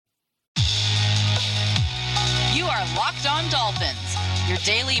are Locked On Dolphins, your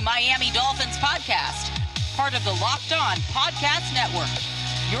daily Miami Dolphins podcast, part of the Locked On Podcast Network,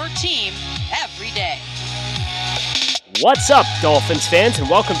 your team every day. What's up, Dolphins fans, and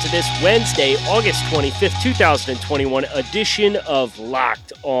welcome to this Wednesday, August 25th, 2021 edition of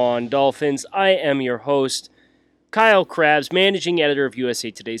Locked On Dolphins. I am your host, Kyle Krabs, managing editor of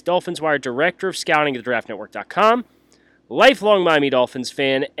USA Today's Dolphins Wire, director of scouting at thedraftnetwork.com, lifelong Miami Dolphins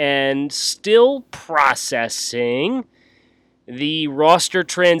fan, and still processing the roster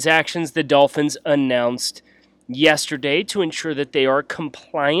transactions the Dolphins announced yesterday to ensure that they are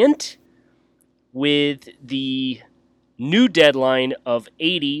compliant with the new deadline of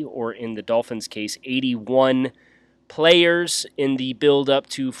 80, or in the Dolphins' case, 81 players in the build-up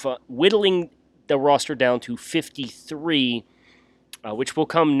to whittling the roster down to 53, which will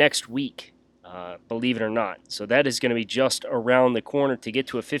come next week. Believe it or not. So that is going to be just around the corner to get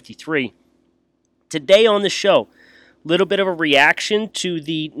to a 53. Today on the show, a little bit of a reaction to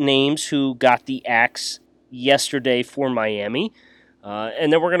the names who got the axe yesterday for Miami.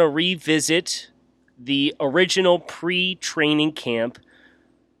 And then we're going to revisit the original pre-training camp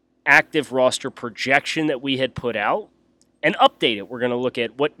active roster projection that we had put out and update it. We're going to look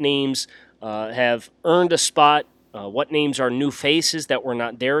at what names have earned a spot, what names are new faces that were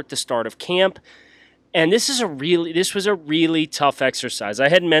not there at the start of camp. And this was a really tough exercise. I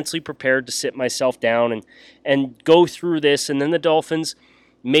had mentally prepared to sit myself down and go through this, and then the Dolphins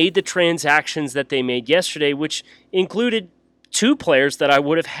made the transactions that they made yesterday, which included two players that I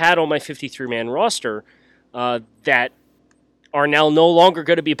would have had on my 53-man roster that are now no longer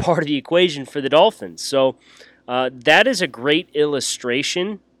going to be part of the equation for the Dolphins. So that is a great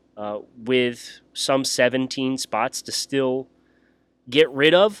illustration with some 17 spots to still get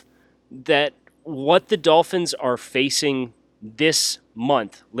rid of, that what the Dolphins are facing this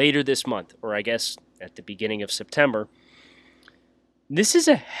month, later this month, or I guess at the beginning of September, this is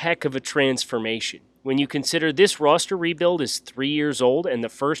a heck of a transformation. When you consider this roster rebuild is 3 years old, and the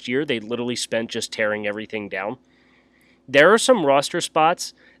first year they literally spent just tearing everything down, there are some roster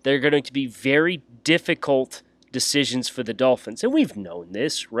spots that are going to be very difficult decisions for the Dolphins. And we've known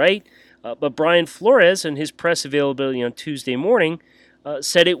this, right? But Brian Flores, in his press availability on Tuesday morning,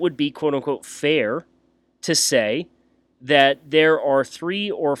 said it would be, quote-unquote, fair to say that there are 3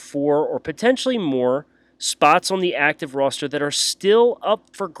 or 4 or potentially more spots on the active roster that are still up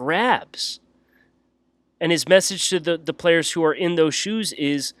for grabs. And his message to the players who are in those shoes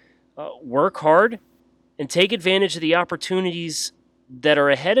is work hard and take advantage of the opportunities that are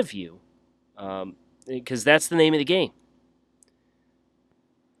ahead of you, because that's the name of the game.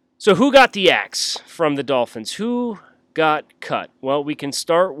 So who got the axe from the Dolphins? Who got cut? Well, we can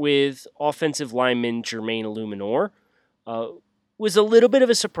start with offensive lineman Jermaine Illuminor. Was a little bit of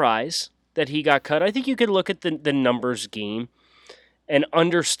a surprise that he got cut. I think you could look at the numbers game and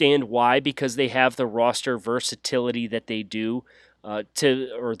understand why, because they have the roster versatility that they do, or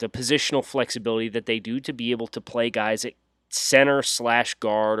the positional flexibility that they do to be able to play guys at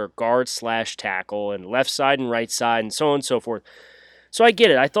center/guard or guard/tackle and left side and right side and so on and so forth. So I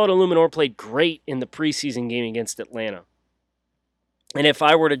get it. I thought Illuminor played great in the preseason game against Atlanta. And if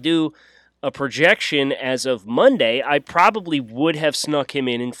I were to do a projection as of Monday, I probably would have snuck him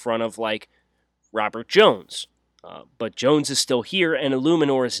in front of like Robert Jones. But Jones is still here, and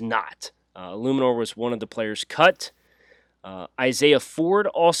Illuminor is not. Illuminor was one of the players cut. Isaiah Ford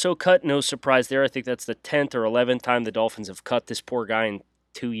also cut. No surprise there. I think that's the 10th or 11th time the Dolphins have cut this poor guy in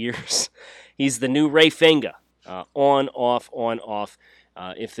 2 years. He's the new Ray Fenga. On, off.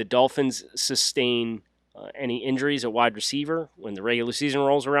 If the Dolphins sustain any injuries at wide receiver when the regular season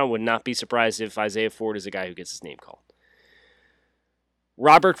rolls around, would not be surprised if Isaiah Ford is a guy who gets his name called.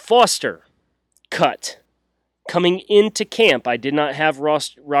 Robert Foster, cut. Coming into camp, I did not have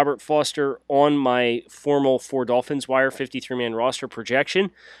Robert Foster on my formal For Dolphins Wire 53-man roster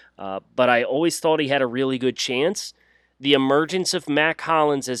projection, but I always thought he had a really good chance. The emergence of Mack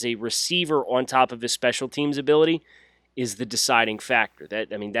Hollins as a receiver on top of his special teams ability is the deciding factor.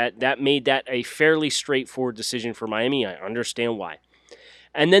 That made that a fairly straightforward decision for Miami. I understand why.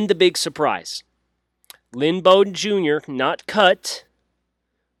 And then the big surprise. Lynn Bowden Jr., not cut,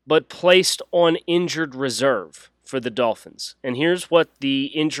 but placed on injured reserve for the Dolphins. And here's what the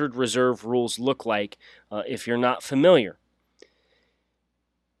injured reserve rules look like if you're not familiar.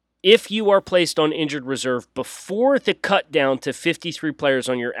 If you are placed on injured reserve before the cut down to 53 players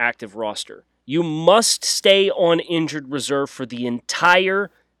on your active roster, you must stay on injured reserve for the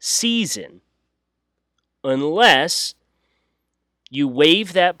entire season unless you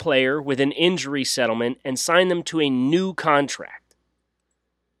waive that player with an injury settlement and sign them to a new contract.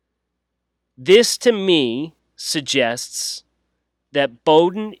 This, to me, suggests that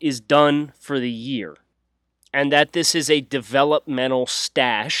Bowden is done for the year and that this is a developmental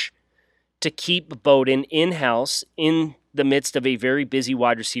stash to keep Bowden in-house in the midst of a very busy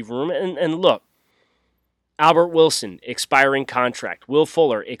wide receiver room. And look, Albert Wilson, expiring contract. Will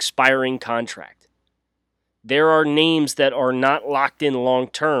Fuller, expiring contract. There are names that are not locked in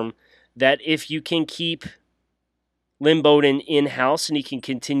long-term that if you can keep Lynn Bowden in-house and he can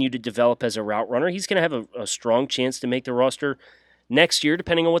continue to develop as a route runner, he's going to have a strong chance to make the roster next year,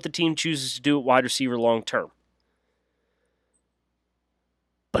 depending on what the team chooses to do at wide receiver long-term.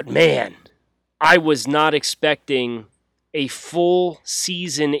 But man, I was not expecting a full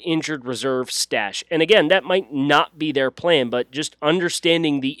season injured reserve stash. And again, that might not be their plan, but just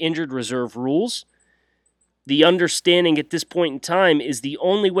understanding the injured reserve rules, the understanding at this point in time is the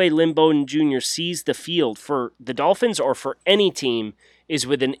only way Lynn Bowden Jr. sees the field for the Dolphins or for any team is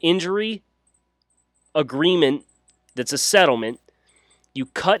with an injury agreement that's a settlement. You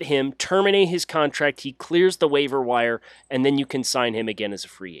cut him, terminate his contract, he clears the waiver wire, and then you can sign him again as a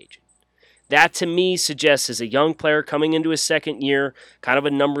free agent. That, to me, suggests as a young player coming into his second year, kind of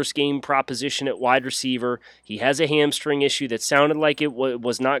a numbers game proposition at wide receiver. He has a hamstring issue that sounded like it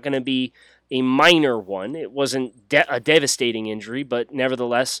was not going to be a minor one. It wasn't a devastating injury, but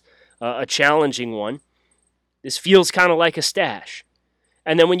nevertheless a challenging one. This feels kind of like a stash.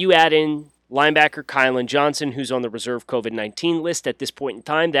 And then when you add in linebacker Kylan Johnson, who's on the reserve COVID-19 list at this point in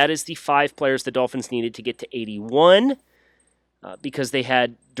time, that is the 5 players the Dolphins needed to get to 81. Because they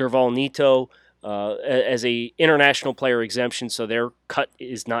had Durval Neto as a international player exemption, so their cut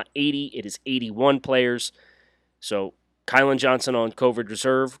is not 80, it is 81 players. So Kylan Johnson on COVID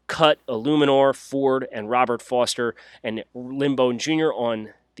reserve, cut Illuminor, Ford, and Robert Foster, and Lynn Bowden Jr. on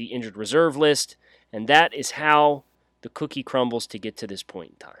the injured reserve list, and that is how the cookie crumbles to get to this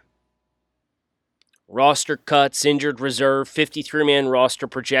point in time. Roster cuts, injured reserve, 53-man roster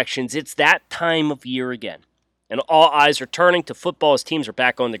projections. It's that time of year again. And all eyes are turning to football as teams are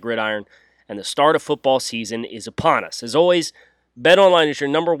back on the gridiron, and the start of football season is upon us. As always, BetOnline is your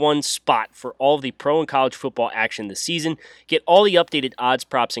number one spot for all of the pro and college football action this season. Get all the updated odds,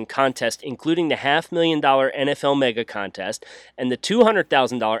 props, and contests, including the $500,000 NFL Mega Contest and the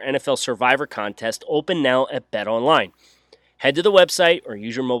 $200,000 NFL Survivor Contest, open now at BetOnline. Head to the website or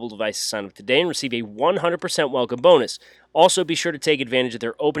use your mobile device to sign up today and receive a 100% welcome bonus. Also, be sure to take advantage of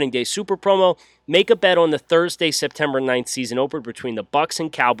their opening day super promo. Make a bet on the Thursday, September 9th season opener between the Bucs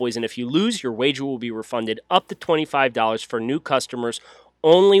and Cowboys, and if you lose, your wager will be refunded up to $25 for new customers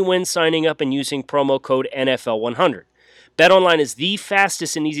only when signing up and using promo code NFL100. BetOnline is the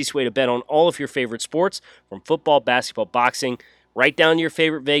fastest and easiest way to bet on all of your favorite sports, from football, basketball, boxing, right down to your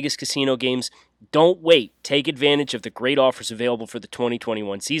favorite Vegas casino games. Don't wait. Take advantage of the great offers available for the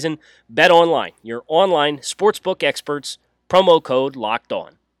 2021 season. BetOnline, your online sportsbook experts. Promo code Locked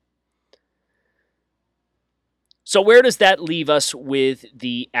On. So where does that leave us with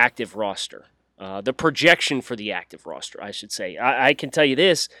the active roster? The projection for the active roster, I should say. I can tell you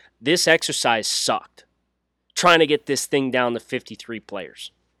this exercise sucked. Trying to get this thing down to 53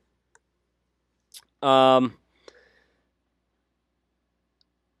 players.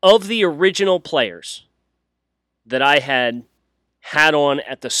 Of the original players that I had on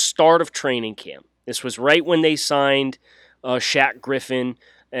at the start of training camp, this was right when they signed Shaq Griffin,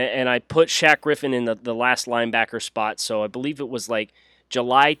 and I put Shaq Griffin in the last linebacker spot, so I believe it was like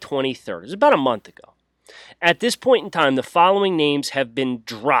July 23rd. It was about a month ago. At this point in time, the following names have been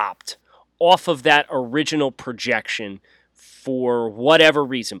dropped off of that original projection for whatever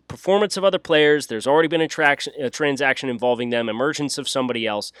reason. Performance of other players, there's already been a transaction involving them, emergence of somebody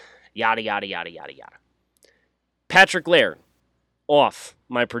else, yada, yada, yada, yada, yada. Patrick Laird, off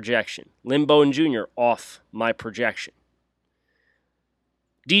my projection. Lynn Bowden Jr., off my projection.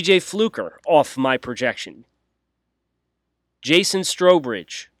 DJ Fluker, off my projection. Jason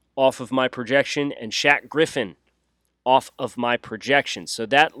Strobridge, off of my projection. And Shaq Griffin, off of my projection. So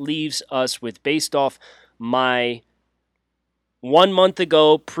that leaves us with, based off my 1 month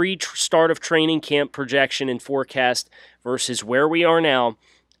ago pre-start of training camp projection and forecast versus where we are now,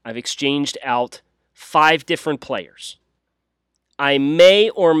 I've exchanged out 5 different players. I may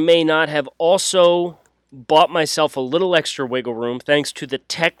or may not have also bought myself a little extra wiggle room thanks to the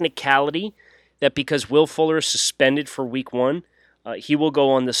technicality that because Will Fuller is suspended for week 1, he will go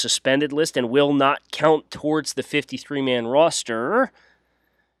on the suspended list and will not count towards the 53-man roster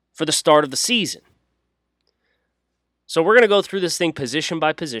for the start of the season. So we're going to go through this thing position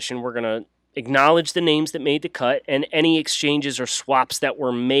by position. We're going to acknowledge the names that made the cut and any exchanges or swaps that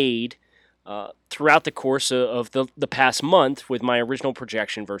were made throughout the course of the past month with my original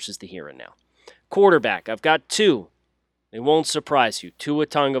projection versus the here and now. Quarterback, I've got two. They won't surprise you. Tua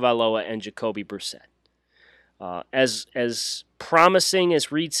Tagovailoa and Jacoby Brissett. As promising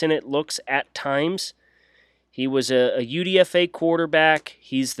as Reid Sinnett looks at times, he was a UDFA quarterback.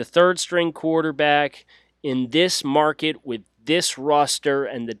 He's the third-string quarterback. In this market with this roster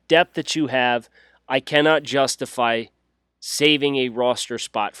and the depth that you have, I cannot justify saving a roster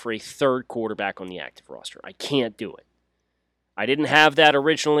spot for a third quarterback on the active roster. I can't do it. I didn't have that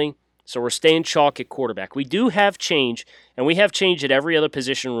originally, so we're staying chalk at quarterback. We do have change, and we have change at every other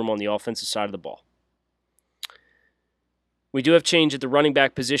position room on the offensive side of the ball. We do have change at the running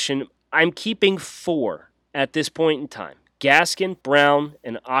back position. I'm keeping 4 at this point in time. Gaskin, Brown,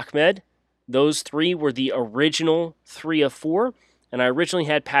 and Ahmed. Those 3 were the original 3 of 4, and I originally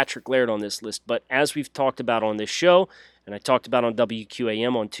had Patrick Laird on this list, but as we've talked about on this show, and I talked about on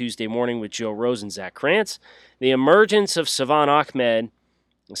WQAM on Tuesday morning with Joe Rose and Zach Krantz, the emergence of Salvon Ahmed,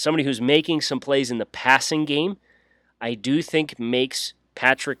 somebody who's making some plays in the passing game, I do think makes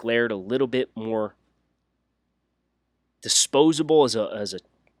Patrick Laird a little bit more disposable as a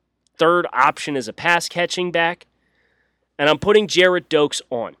third option as a pass-catching back. And I'm putting Jarrett Dokes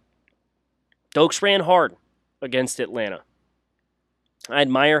on. Dokes ran hard against Atlanta. I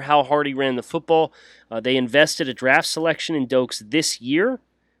admire how hard he ran the football. They invested a draft selection in Dokes this year.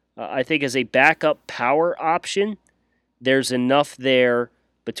 I think as a backup power option, there's enough there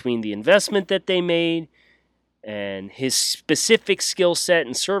between the investment that they made and his specific skill set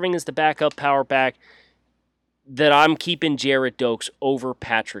and serving as the backup power back that I'm keeping Jarrett Dokes over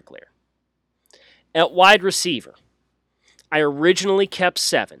Patrick Laird. At wide receiver, I originally kept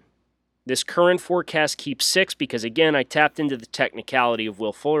 7. This current forecast keeps 6 because, again, I tapped into the technicality of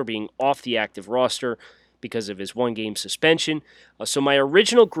Will Fuller being off the active roster because of his one-game suspension. So my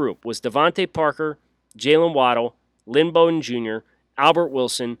original group was Devontae Parker, Jalen Waddle, Lynn Bowden Jr., Albert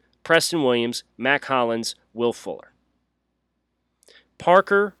Wilson, Preston Williams, Mack Hollins, Will Fuller.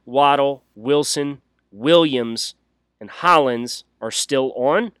 Parker, Waddle, Wilson, Williams, and Hollins are still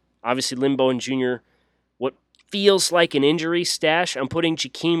on. Obviously, Lynn Bowden Jr., what feels like an injury stash. I'm putting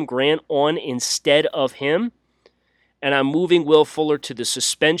Jakeem Grant on instead of him, and I'm moving Will Fuller to the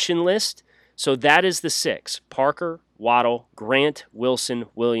suspension list. So that is the 6. Parker, Waddle, Grant, Wilson,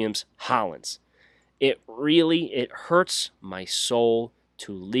 Williams, Hollins. It hurts my soul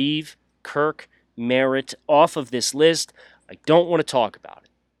to leave Kirk Merritt off of this list. I don't want to talk about it.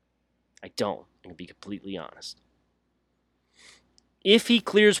 I don't. I'm going to be completely honest. If he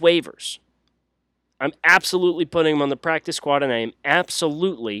clears waivers, I'm absolutely putting him on the practice squad, and I am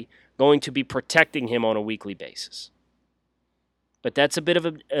absolutely going to be protecting him on a weekly basis. But that's a bit of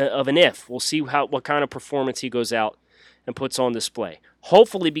an if. We'll see what kind of performance he goes out and puts on display.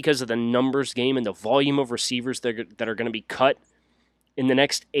 Hopefully, because of the numbers game and the volume of receivers that are going to be cut in the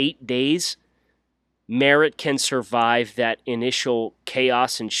next 8 days, Merritt can survive that initial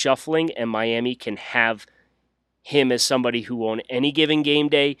chaos and shuffling, and Miami can have him as somebody who on any given game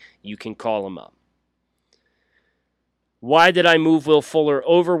day, you can call him up. Why did I move Will Fuller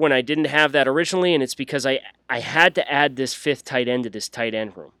over when I didn't have that originally? And it's because I had to add this 5th tight end to this tight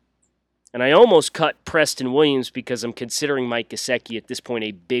end room. And I almost cut Preston Williams because I'm considering Mike Gesicki at this point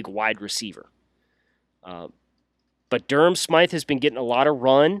a big wide receiver. But Durham Smythe has been getting a lot of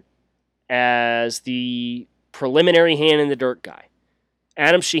run as the preliminary hand in the dirt guy.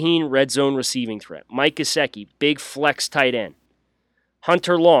 Adam Shaheen, red zone receiving threat. Mike Gesicki, big flex tight end.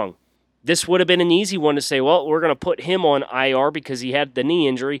 Hunter Long. This would have been an easy one to say, well, we're going to put him on IR because he had the knee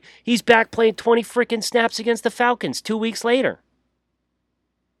injury. He's back playing 20 freaking snaps against the Falcons 2 weeks later.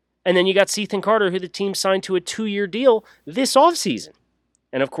 And then you got Ethan Carter, who the team signed to a 2-year deal this offseason.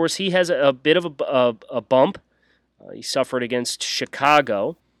 And, of course, he has a bit of a bump. He suffered against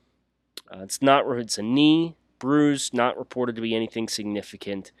Chicago. It's a knee bruise, not reported to be anything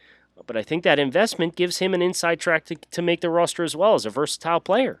significant. But I think that investment gives him an inside track to make the roster as well as a versatile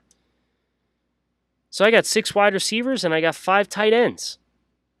player. So I got 6 wide receivers and I got 5 tight ends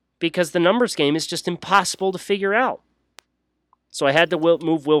because the numbers game is just impossible to figure out. So I had to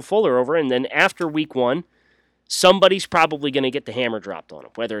move Will Fuller over, and then after week 1, somebody's probably going to get the hammer dropped on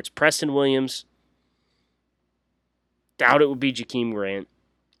him, whether it's Preston Williams, doubt it would be Jakeem Grant,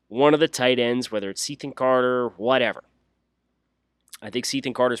 one of the tight ends, whether it's Ethan Carter, whatever. I think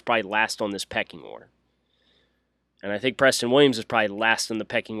Ethan Carter's probably last on this pecking order. And I think Preston Williams is probably last in the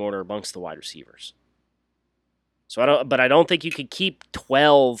pecking order amongst the wide receivers. So I don't think you could keep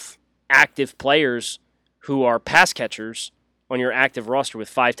 12 active players who are pass catchers on your active roster with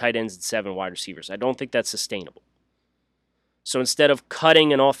 5 tight ends and 7 wide receivers. I don't think that's sustainable. So instead of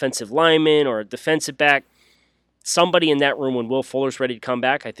cutting an offensive lineman or a defensive back, somebody in that room when Will Fuller's ready to come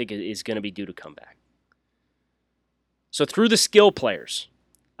back, I think is going to be due to come back. So through the skill players,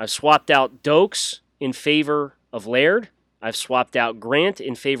 I've swapped out Dokes in favor of Laird. I've swapped out Grant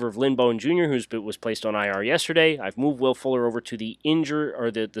in favor of Lynn Bowen Jr., who was placed on IR yesterday. I've moved Will Fuller over to the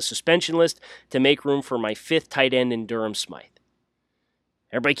the suspension list to make room for my 5th tight end in Durham Smythe.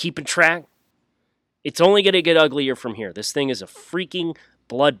 Everybody keeping track? It's only going to get uglier from here. This thing is a freaking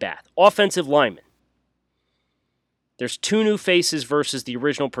bloodbath. Offensive lineman. There's 2 new faces versus the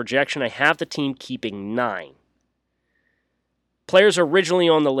original projection. I have the team keeping 9. Players originally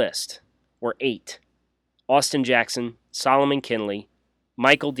on the list were 8. Austin Jackson, Solomon Kinley,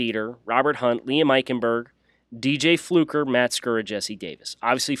 Michael Dieter, Robert Hunt, Liam Eichenberg, DJ Fluker, Matt Skura, Jesse Davis.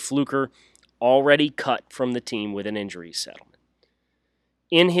 Obviously, Fluker already cut from the team with an injury settlement.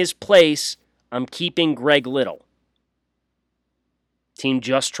 In his place, I'm keeping Greg Little. Team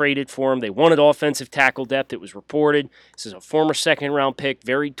just traded for him. They wanted offensive tackle depth. It was reported. This is a former second-round pick,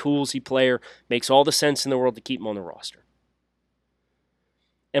 very toolsy player. Makes all the sense in the world to keep him on the roster.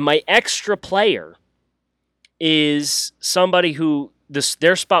 And my extra player is somebody who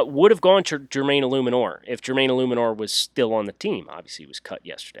their spot would have gone to Jermaine Illuminor if Jermaine Illuminor was still on the team. Obviously, he was cut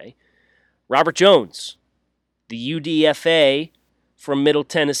yesterday. Robert Jones, the UDFA from Middle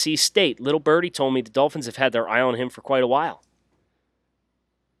Tennessee State. Little Birdie told me the Dolphins have had their eye on him for quite a while.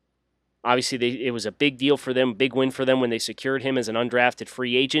 Obviously, it was a big deal for them, big win for them when they secured him as an undrafted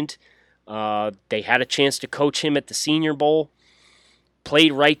free agent. They had a chance to coach him at the Senior Bowl.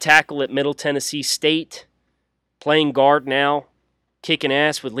 Played right tackle at Middle Tennessee State. Playing guard now. Kicking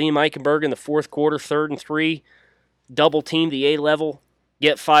ass with Liam Eichenberg in the 4th quarter, 3rd and 3. Double team the A-level.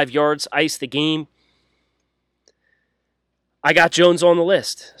 Get 5 yards, ice the game. I got Jones on the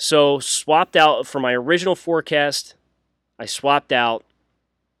list. So swapped out for my original forecast. I swapped out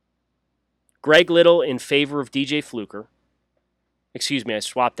Greg Little in favor of DJ Fluker. I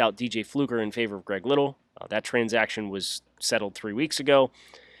swapped out DJ Fluker in favor of Greg Little. That transaction was settled 3 weeks ago.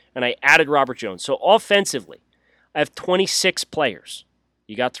 And I added Robert Jones. So offensively, I have 26 players.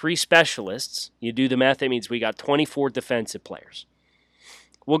 You got 3 specialists. You do the math, that means we got 24 defensive players.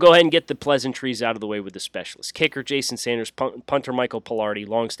 We'll go ahead and get the pleasantries out of the way with the specialists. Kicker Jason Sanders, punter Michael Pilardi,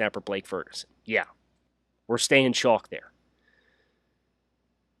 long snapper Blake Ferguson. Yeah, we're staying chalk there.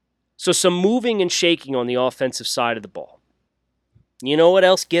 So some moving and shaking on the offensive side of the ball. You know what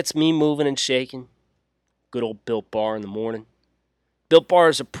else gets me moving and shaking? Good old Built Bar in the morning. Built Bar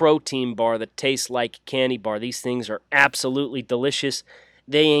is a protein bar that tastes like a candy bar. These things are absolutely delicious.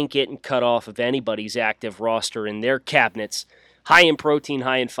 They ain't getting cut off of anybody's active roster in their cabinets. High in protein,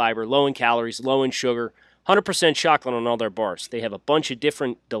 high in fiber, low in calories, low in sugar. 100% chocolate on all their bars. They have a bunch of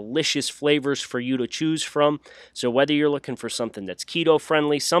different delicious flavors for you to choose from. So whether you're looking for something that's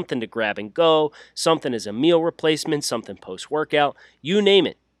keto-friendly, something to grab and go, something as a meal replacement, something post-workout, you name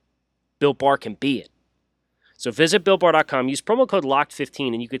it, Built Bar can be it. So visit BuiltBar.com, use promo code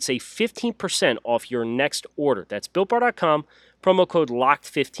LOCKED15, and you could save 15% off your next order. That's BuiltBar.com, promo code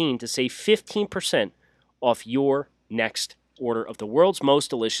LOCKED15 to save 15% off your next order of the world's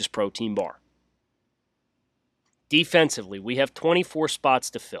most delicious protein bar. Defensively, we have 24 spots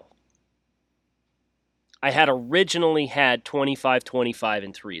to fill. I had originally had 25, 25,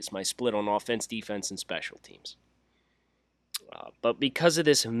 and 3 as my split on offense, defense, and special teams. But because of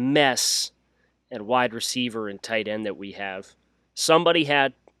this mess at wide receiver and tight end that we have, somebody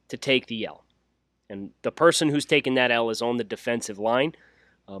had to take the L. And the person who's taken that L is on the defensive line.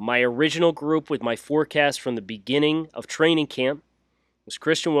 My original group with my forecast from the beginning of training camp was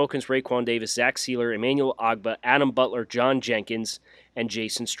Christian Wilkins, Raekwon Davis, Zach Sealer, Emmanuel Ogbah, Adam Butler, John Jenkins, and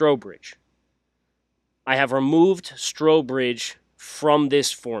Jason Strowbridge. I have removed Strowbridge from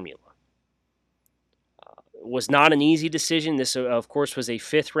this formula. It was not an easy decision. This, of course, was a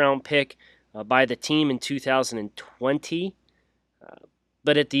 5th-round pick by the team in 2020.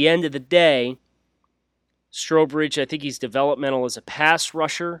 But at the end of the day, Strowbridge, I think he's developmental as a pass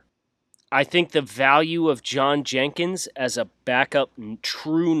rusher. I think the value of John Jenkins as a backup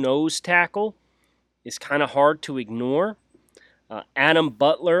true nose tackle is kind of hard to ignore. Adam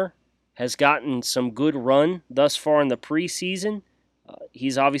Butler has gotten some good run thus far in the preseason.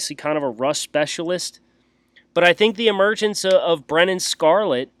 He's obviously kind of a rush specialist. But I think the emergence of Brennan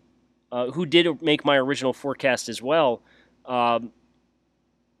Scarlett, who did make my original forecast as well,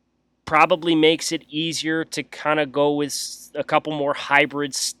 probably makes it easier to kind of go with a couple more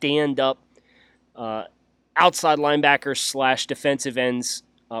hybrid stand-up outside linebackers / defensive ends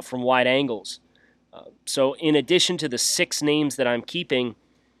from wide angles. So in addition to the 6 names that I'm keeping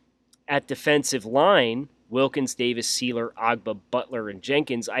at defensive line, Wilkins, Davis, Sealer, Ogbah, Butler, and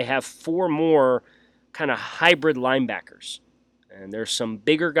Jenkins, I have 4 more kind of hybrid linebackers. And there's some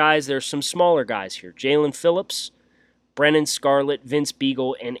bigger guys, there's some smaller guys here. Jalen Phillips, Brennan Scarlett, Vince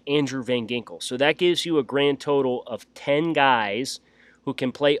Beagle, and Andrew Van Ginkel. So that gives you a grand total of 10 guys who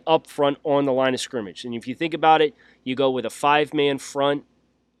can play up front on the line of scrimmage. And if you think about it, you go with a 5-man front,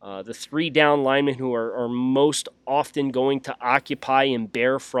 the 3 down linemen who are most often going to occupy in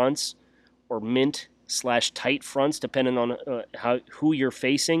bare fronts or mint/tight fronts, depending on who you're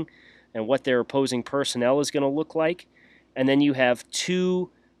facing and what their opposing personnel is going to look like. And then you have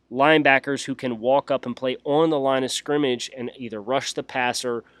 2 linebackers who can walk up and play on the line of scrimmage and either rush the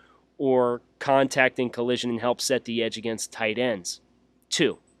passer or contact in collision and help set the edge against tight ends.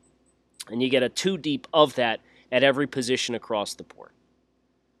 2. And you get a 2 deep of that at every position across the board.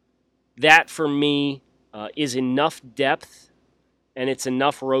 That, for me, is enough depth, and it's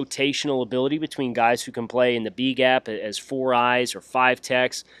enough rotational ability between guys who can play in the B gap as 4 eyes or 5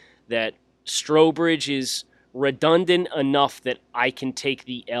 techs that Strobridge is redundant enough that I can take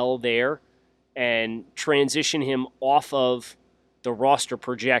the L there and transition him off of the roster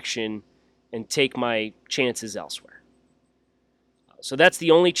projection and take my chances elsewhere. So that's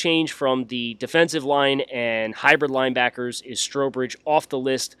the only change from the defensive line and hybrid linebackers is Strobridge off the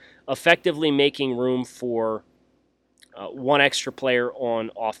list, effectively making room for 1 extra player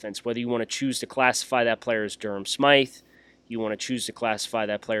on offense, whether you want to choose to classify that player as Durham Smythe, you want to choose to classify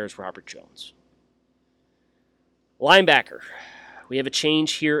that player as Robert Jones. Linebacker, we have a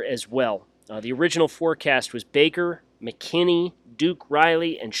change here as well. The original forecast was Baker, McKinney, Duke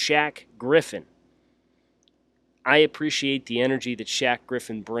Riley, and Shaq Griffin. I appreciate the energy that Shaq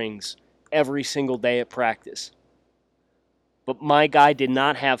Griffin brings every single day at practice. But my guy did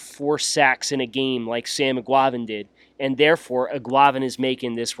not have 4 sacks in a game like Sam Eguavoen did, and therefore Eguavoen is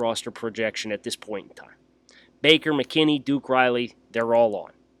making this roster projection at this point in time. Baker, McKinney, Duke Riley, they're all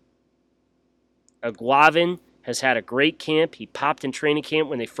on. Eguavoen has had a great camp. He popped in training camp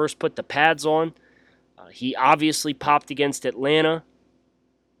when they first put the pads on. He obviously popped against Atlanta.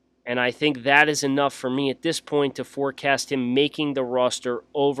 And I think that is enough for me at this point to forecast him making the roster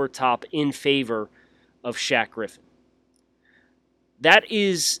over top in favor of Shaq Griffin. That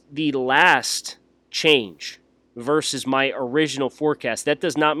is the last change versus my original forecast. That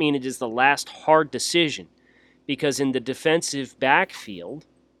does not mean it is the last hard decision, because in the defensive backfield,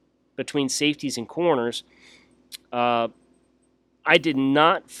 between safeties and corners, I did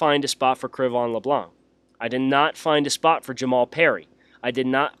not find a spot for Cre'Von LeBlanc. I did not find a spot for Jamal Perry. I did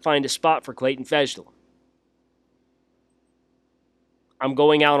not find a spot for Clayton Fejedelem. I'm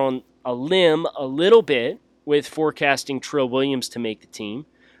going out on a limb a little bit with forecasting Trill Williams to make the team,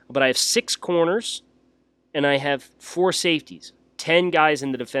 but I have 6 corners and I have 4 safeties, 10 guys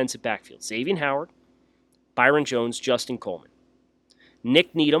in the defensive backfield. Xavier Howard, Byron Jones, Justin Coleman,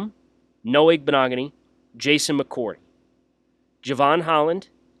 Nick Needham, Noah Igbinoghene, Jason McCourty, Javon Holland,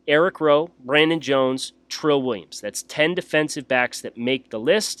 Eric Rowe, Brandon Jones, Trill Williams. That's 10 defensive backs that make the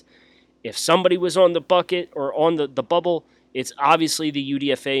list. If somebody was on the bucket or on the bubble, it's obviously the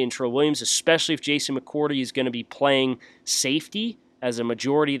UDFA and Trill Williams, especially if Jason McCourty is going to be playing safety as a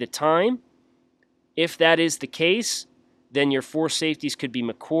majority of the time. If that is the case, then your 4 safeties could be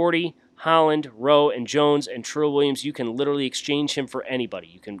McCourty, Holland, Rowe, and Jones, and Trill Williams. You can literally exchange him for anybody.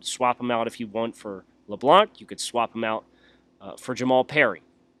 You can swap him out if you want for LeBlanc. You could swap him out for Jamal Perry.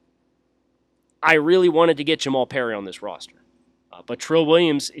 I really wanted to get Jamal Perry on this roster. But Trill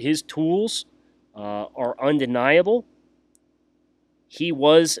Williams, his tools are undeniable. He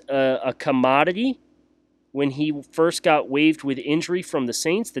was a commodity when he first got waived with injury from the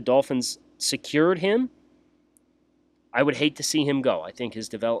Saints. The Dolphins secured him. I would hate to see him go. I think his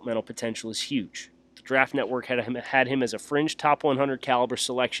developmental potential is huge. The Draft Network had him as a fringe top 100 caliber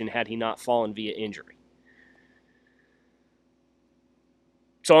selection had he not fallen via injury.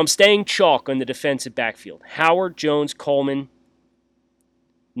 So I'm staying chalk on the defensive backfield. Howard, Jones, Coleman,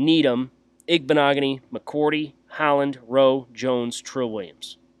 Needham, Igbinoghene, McCourty, Holland, Rowe, Jones, Trill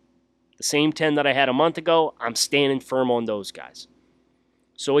Williams. The same 10 that I had a month ago, I'm standing firm on those guys.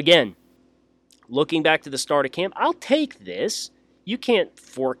 So again, looking back to the start of camp, I'll take this. You can't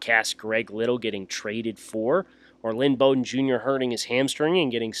forecast Greg Little getting traded for or Lynn Bowden Jr. hurting his hamstring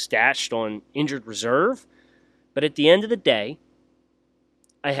and getting stashed on injured reserve. But at the end of the day,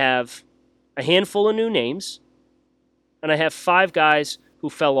 I have a handful of new names, and I have 5 guys who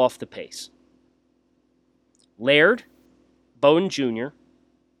fell off the pace. Laird, Bowden Jr.,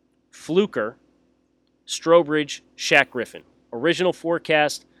 Fluker, Strobridge, Shaq Griffin. Original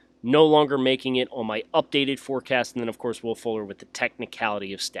forecast, no longer making it on my updated forecast, and then, of course, Will Fuller with the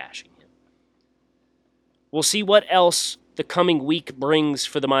technicality of stashing him. We'll see what else the coming week brings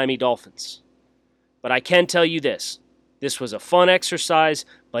for the Miami Dolphins. But I can tell you this. This was a fun exercise,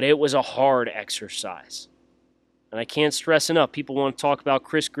 but it was a hard exercise. And I can't stress enough, people want to talk about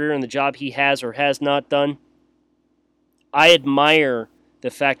Chris Grier and the job he has or has not done. I admire the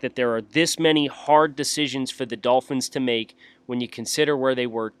fact that there are this many hard decisions for the Dolphins to make when you consider where they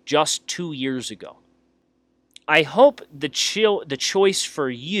were just 2 years ago. I hope the choice for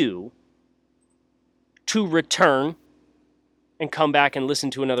you to return and come back and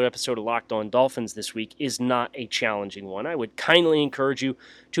listen to another episode of Locked On Dolphins this week is not a challenging one. I would kindly encourage you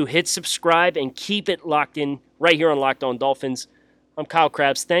to hit subscribe and keep it locked in right here on Locked On Dolphins. I'm Kyle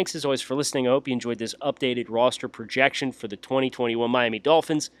Krabs. Thanks as always for listening. I hope you enjoyed this updated roster projection for the 2021 Miami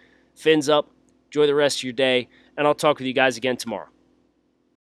Dolphins. Fins up. Enjoy the rest of your day, and I'll talk with you guys again tomorrow.